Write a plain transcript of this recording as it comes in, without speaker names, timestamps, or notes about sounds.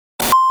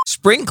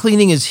Spring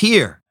cleaning is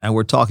here, and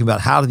we're talking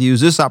about how to use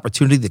this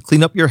opportunity to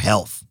clean up your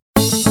health.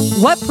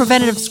 What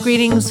preventative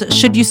screenings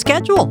should you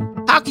schedule?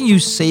 How can you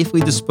safely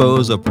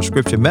dispose of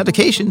prescription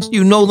medications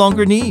you no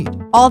longer need?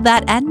 All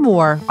that and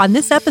more on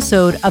this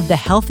episode of The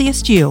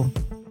Healthiest You.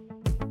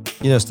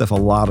 You know, Steph, a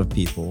lot of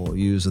people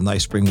use the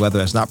nice spring weather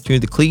as an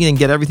opportunity to clean and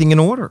get everything in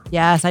order.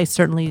 Yes, I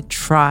certainly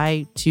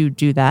try to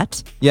do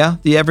that. Yeah?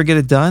 Do you ever get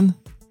it done?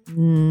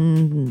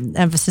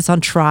 Emphasis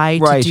on try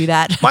to do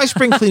that. My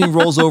spring cleaning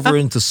rolls over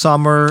into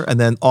summer and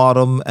then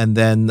autumn and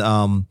then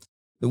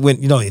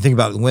you think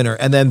about winter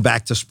and then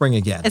back to spring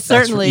again.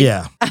 Certainly.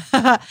 Yeah.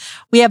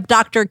 We have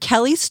Dr.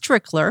 Kelly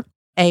Strickler,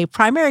 a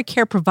primary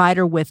care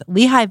provider with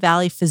Lehigh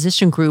Valley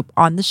Physician Group,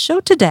 on the show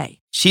today.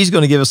 She's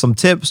going to give us some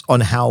tips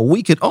on how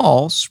we could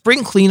all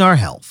spring clean our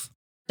health.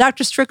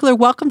 Dr. Strickler,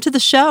 welcome to the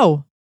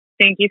show.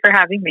 Thank you for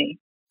having me.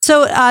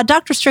 So,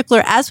 Dr.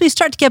 Strickler, as we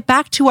start to get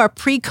back to our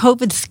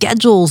pre-COVID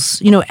schedules,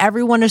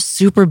 everyone is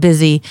super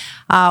busy.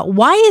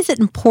 Why is it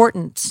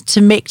important to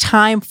make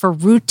time for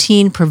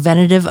routine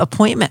preventative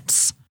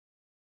appointments?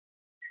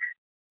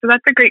 So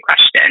that's a great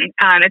question.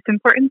 It's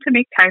important to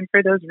make time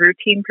for those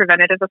routine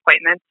preventative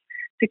appointments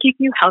to keep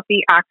you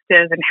healthy,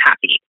 active, and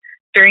happy.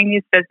 During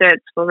these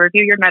visits, we'll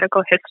review your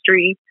medical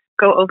history,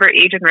 go over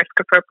age and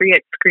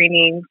risk-appropriate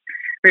screenings,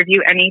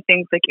 review any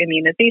things like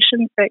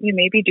immunizations that you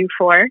may be due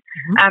for,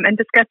 and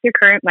discuss your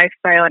current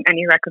lifestyle and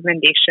any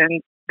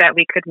recommendations that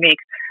we could make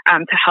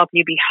to help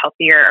you be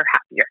healthier or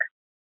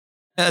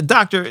happier.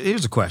 Doctor,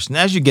 here's a question.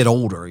 As you get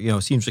older,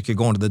 it seems like you're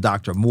going to the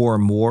doctor more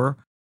and more.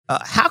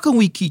 How can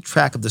we keep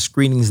track of the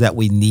screenings that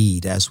we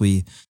need as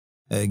we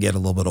get a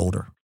little bit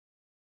older?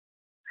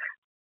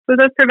 So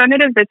those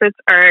preventative visits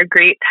are a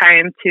great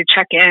time to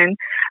check in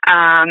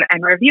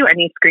and review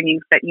any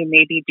screenings that you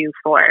may be due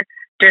for.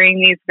 During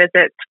these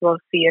visits, we'll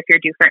see if you're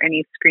due for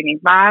any screening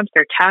labs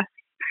or tests,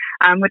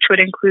 which would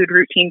include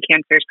routine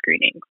cancer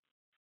screenings.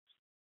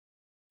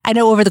 I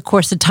know over the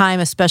course of time,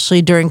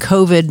 especially during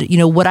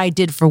COVID, what I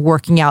did for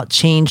working out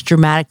changed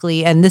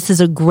dramatically. And this is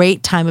a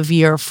great time of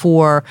year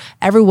for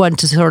everyone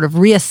to sort of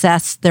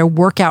reassess their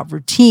workout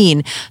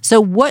routine. So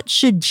what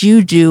should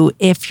you do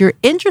if you're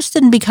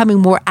interested in becoming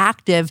more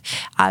active?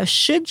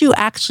 Should you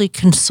actually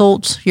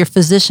consult your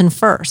physician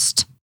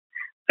first?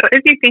 So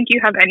if you think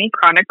you have any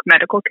chronic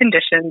medical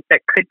conditions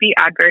that could be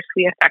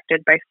adversely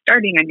affected by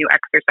starting a new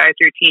exercise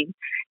routine,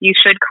 you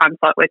should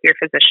consult with your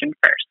physician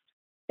first.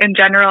 In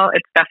general,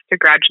 it's best to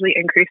gradually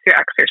increase your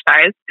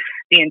exercise,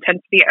 the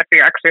intensity of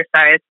your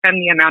exercise, and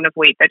the amount of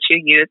weight that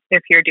you use if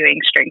you're doing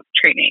strength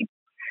training.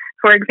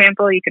 For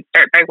example, you could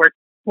start by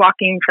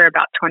walking for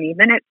about 20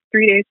 minutes,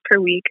 3 days per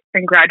week,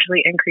 and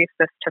gradually increase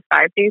this to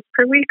 5 days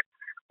per week,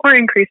 or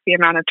increase the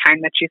amount of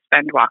time that you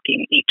spend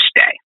walking each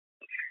day.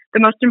 The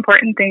most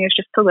important thing is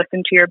just to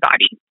listen to your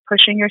body.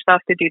 Pushing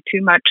yourself to do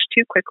too much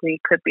too quickly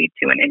could lead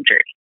to an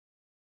injury.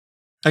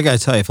 I got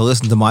to tell you, if I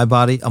listen to my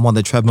body, I'm on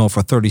the treadmill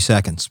for 30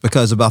 seconds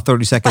because about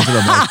 30 seconds in,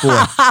 I'm like,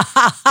 boy,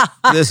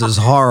 this is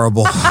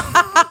horrible.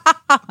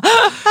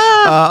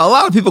 A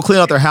lot of people clean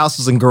out their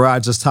houses and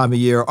garages this time of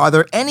year. Are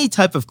there any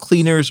type of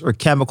cleaners or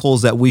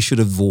chemicals that we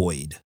should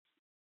avoid?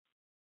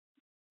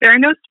 There are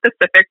no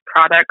specific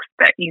products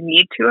that you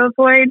need to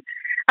avoid.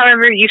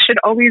 However, you should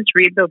always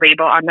read the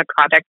label on the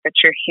product that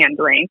you're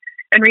handling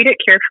and read it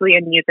carefully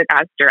and use it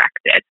as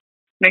directed.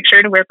 Make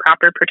sure to wear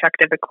proper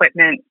protective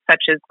equipment,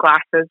 such as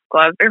glasses,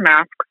 gloves, or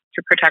masks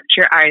to protect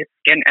your eyes,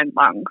 skin, and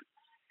lungs.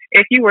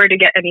 If you were to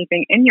get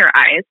anything in your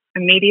eyes,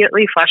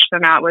 immediately flush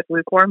them out with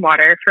lukewarm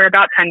water for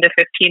about 10 to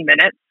 15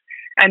 minutes,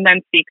 and then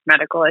seek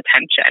medical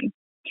attention.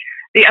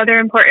 The other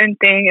important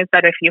thing is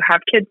that if you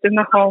have kids in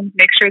the home,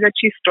 make sure that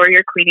you store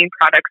your cleaning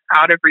products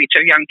out of reach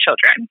of young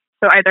children.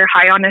 So either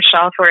high on a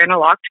shelf or in a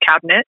locked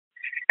cabinet.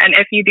 And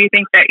if you do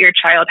think that your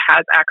child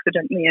has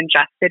accidentally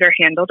ingested or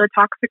handled a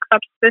toxic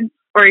substance,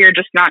 or you're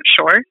just not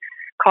sure,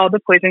 call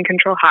the Poison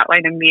Control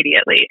Hotline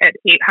immediately at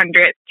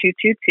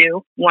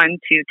 800-222-1222.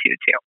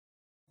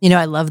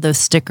 I love those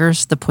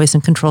stickers, the poison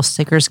control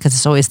stickers, because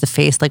it's always the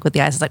face, like with the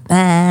eyes, it's like,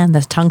 and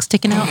the tongue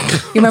sticking out.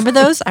 You remember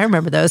those? I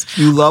remember those.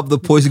 You love the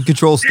poison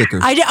control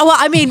stickers. I do. Well,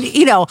 I mean,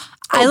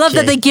 I love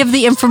that they give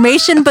the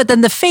information, but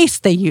then the face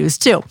they use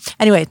too.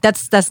 Anyway,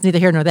 that's neither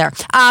here nor there.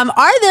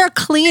 Are there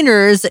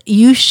cleaners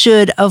you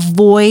should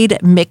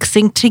avoid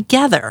mixing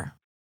together?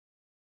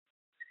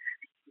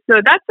 So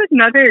that's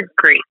another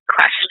great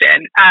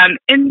question.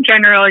 In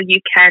general, you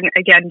can,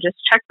 again, just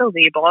check the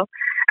label,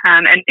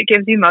 and it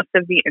gives you most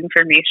of the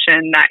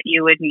information that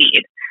you would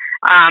need.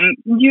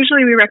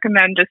 Usually we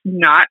recommend just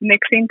not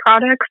mixing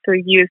products, so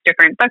use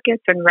different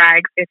buckets and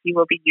rags if you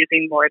will be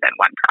using more than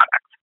one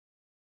product.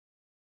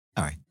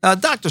 All right.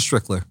 Dr.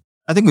 Strickler,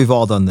 I think we've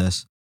all done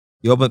this.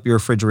 You open up your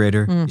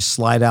refrigerator, you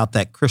slide out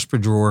that crisper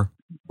drawer,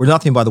 where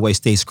nothing, by the way,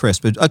 stays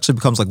crisp. It actually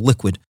becomes like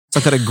liquid.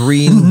 It's like a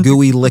green,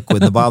 gooey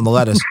liquid in the bottom of the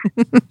lettuce.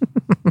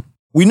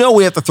 We know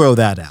we have to throw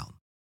that out.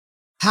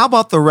 How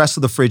about the rest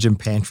of the fridge and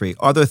pantry?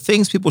 Are there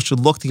things people should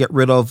look to get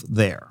rid of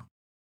there?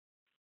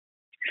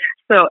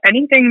 So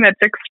anything that's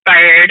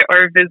expired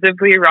or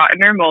visibly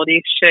rotten or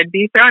moldy should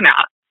be thrown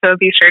out. So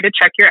be sure to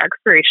check your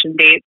expiration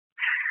date.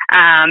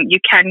 You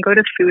can go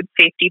to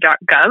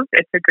foodsafety.gov.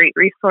 It's a great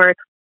resource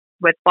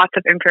with lots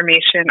of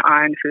information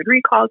on food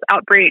recalls,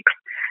 outbreaks,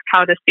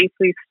 how to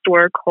safely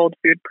store cold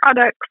food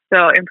products,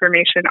 so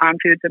information on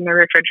foods in the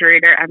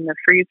refrigerator and the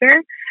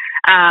freezer,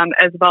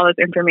 as well as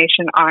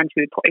information on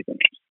food poisoning.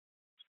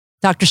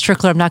 Dr.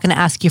 Strickler, I'm not going to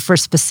ask you for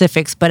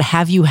specifics, but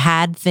have you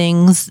had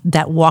things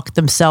that walk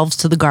themselves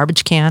to the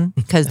garbage can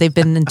because they've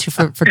been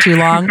for too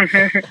long?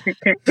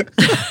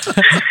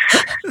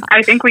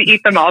 I think we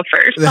eat them all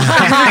first.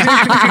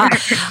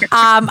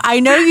 I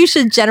know you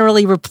should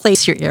generally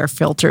replace your air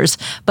filters,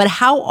 but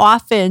how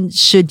often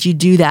should you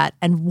do that?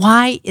 And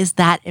why is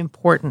that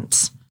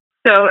important?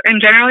 So in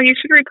general, you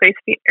should replace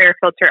the air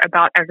filter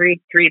about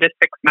every 3 to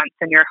 6 months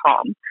in your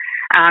home.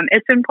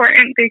 It's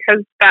important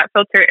because that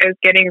filter is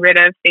getting rid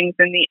of things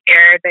in the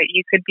air that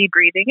you could be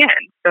breathing in.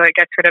 So it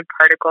gets rid of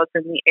particles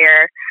in the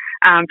air.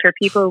 For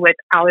people with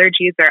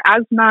allergies or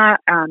asthma,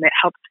 it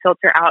helps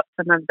filter out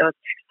some of those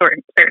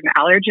certain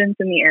allergens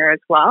in the air as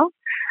well.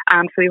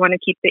 So we want to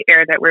keep the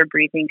air that we're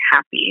breathing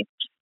happy.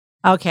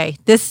 Okay,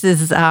 this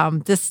is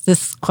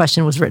this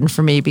question was written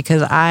for me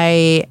because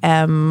I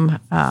am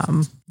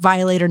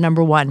violator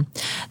number 1.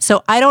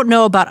 So I don't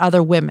know about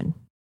other women,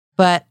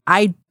 but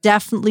I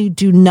definitely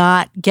do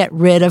not get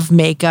rid of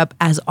makeup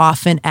as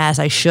often as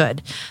I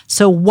should.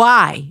 So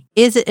why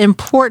is it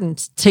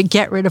important to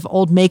get rid of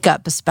old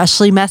makeup,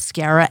 especially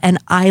mascara and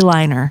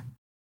eyeliner?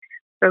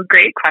 So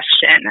great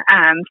question.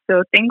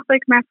 So things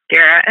like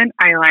mascara and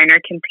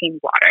eyeliner contain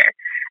water,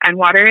 and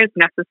water is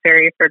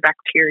necessary for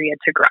bacteria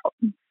to grow.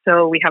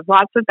 So we have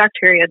lots of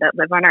bacteria that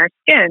live on our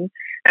skin,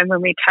 and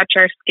when we touch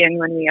our skin,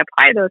 when we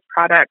apply those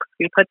products,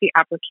 we put the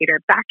applicator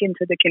back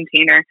into the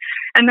container,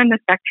 and then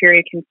this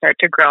bacteria can start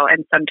to grow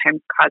and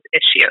sometimes cause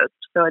issues.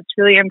 So it's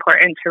really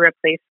important to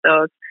replace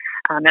those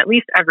at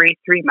least every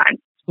 3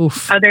 months.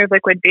 Oof. Other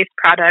liquid-based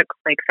products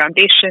like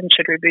foundation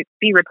should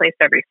be replaced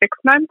every 6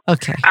 months.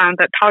 Okay.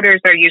 But powders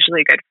are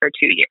usually good for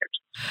 2 years.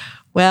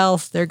 Well,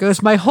 there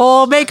goes my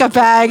whole makeup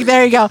bag.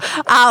 There you go.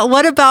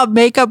 What about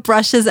makeup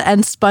brushes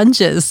and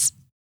sponges?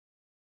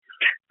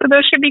 So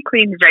those should be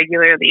cleaned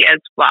regularly as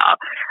well.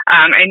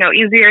 I know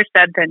easier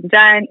said than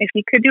done. If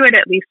you could do it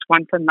at least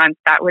once a month,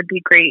 that would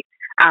be great.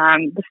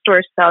 The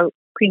stores sell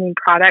cleaning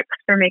products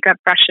for makeup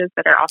brushes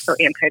that are also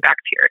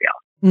antibacterial.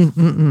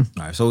 Mm-mm-mm.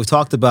 All right, so we've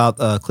talked about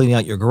cleaning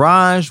out your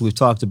garage. We've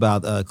talked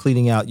about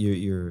cleaning out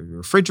your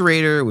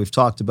refrigerator. We've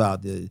talked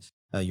about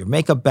your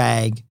makeup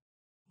bag.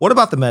 What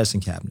about the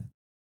medicine cabinet?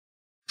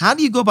 How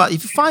do you go about,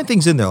 if you find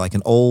things in there, like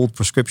an old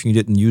prescription you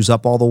didn't use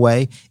up all the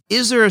way,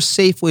 is there a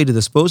safe way to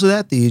dispose of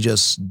that? Do you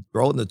just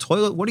throw it in the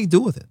toilet? What do you do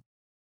with it?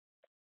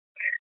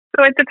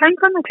 So it depends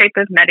on the type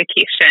of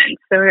medication.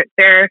 So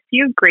there are a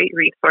few great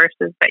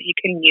resources that you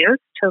can use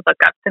to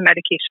look up the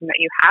medication that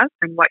you have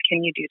and what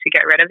can you do to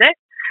get rid of it.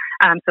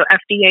 So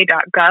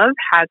FDA.gov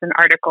has an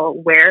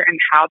article where and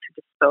how to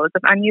dispose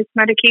of unused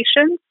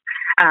medications.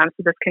 So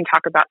this can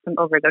talk about some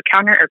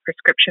over-the-counter or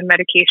prescription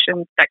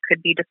medications that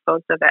could be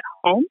disposed of at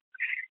home.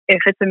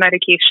 If it's a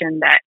medication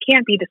that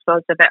can't be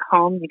disposed of at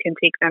home, you can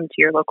take them to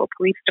your local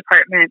police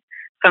department,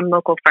 some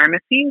local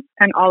pharmacies,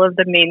 and all of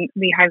the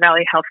Lehigh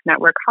Valley Health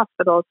Network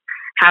hospitals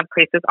have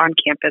places on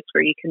campus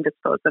where you can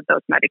dispose of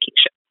those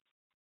medications.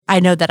 I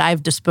know that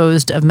I've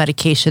disposed of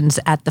medications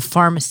at the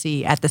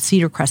pharmacy at the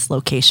Cedar Crest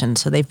location,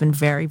 so they've been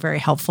very, very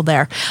helpful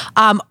there.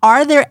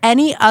 Are there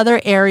any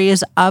other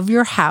areas of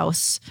your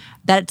house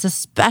that it's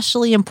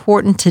especially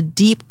important to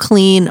deep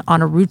clean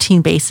on a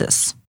routine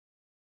basis?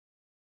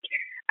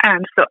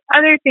 So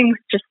other things,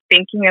 just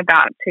thinking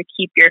about to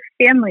keep your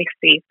family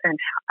safe and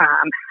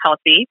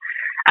healthy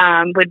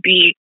would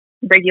be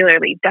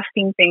regularly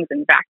dusting things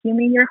and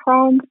vacuuming your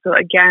home. So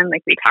again,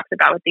 like we talked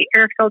about with the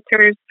air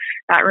filters,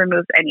 that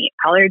removes any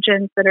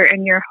allergens that are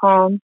in your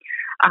home.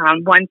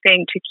 One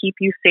thing to keep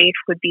you safe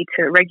would be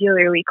to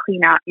regularly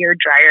clean out your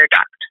dryer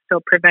duct,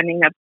 so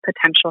preventing a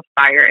potential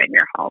fire in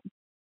your home.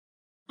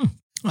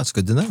 That's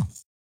good to know.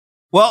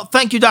 Well,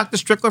 thank you, Dr.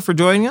 Strickler, for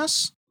joining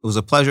us. It was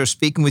a pleasure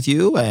speaking with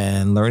you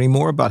and learning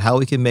more about how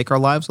we can make our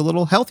lives a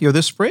little healthier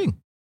this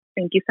spring.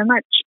 Thank you so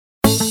much.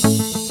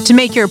 To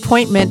make your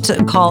appointment,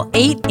 call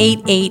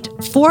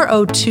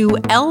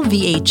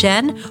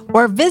 888-402-LVHN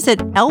or visit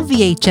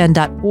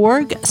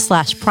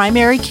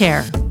lvhn.org/primary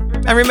care.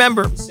 And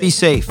remember, be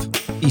safe,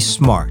 be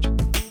smart,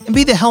 and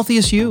be the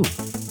healthiest you.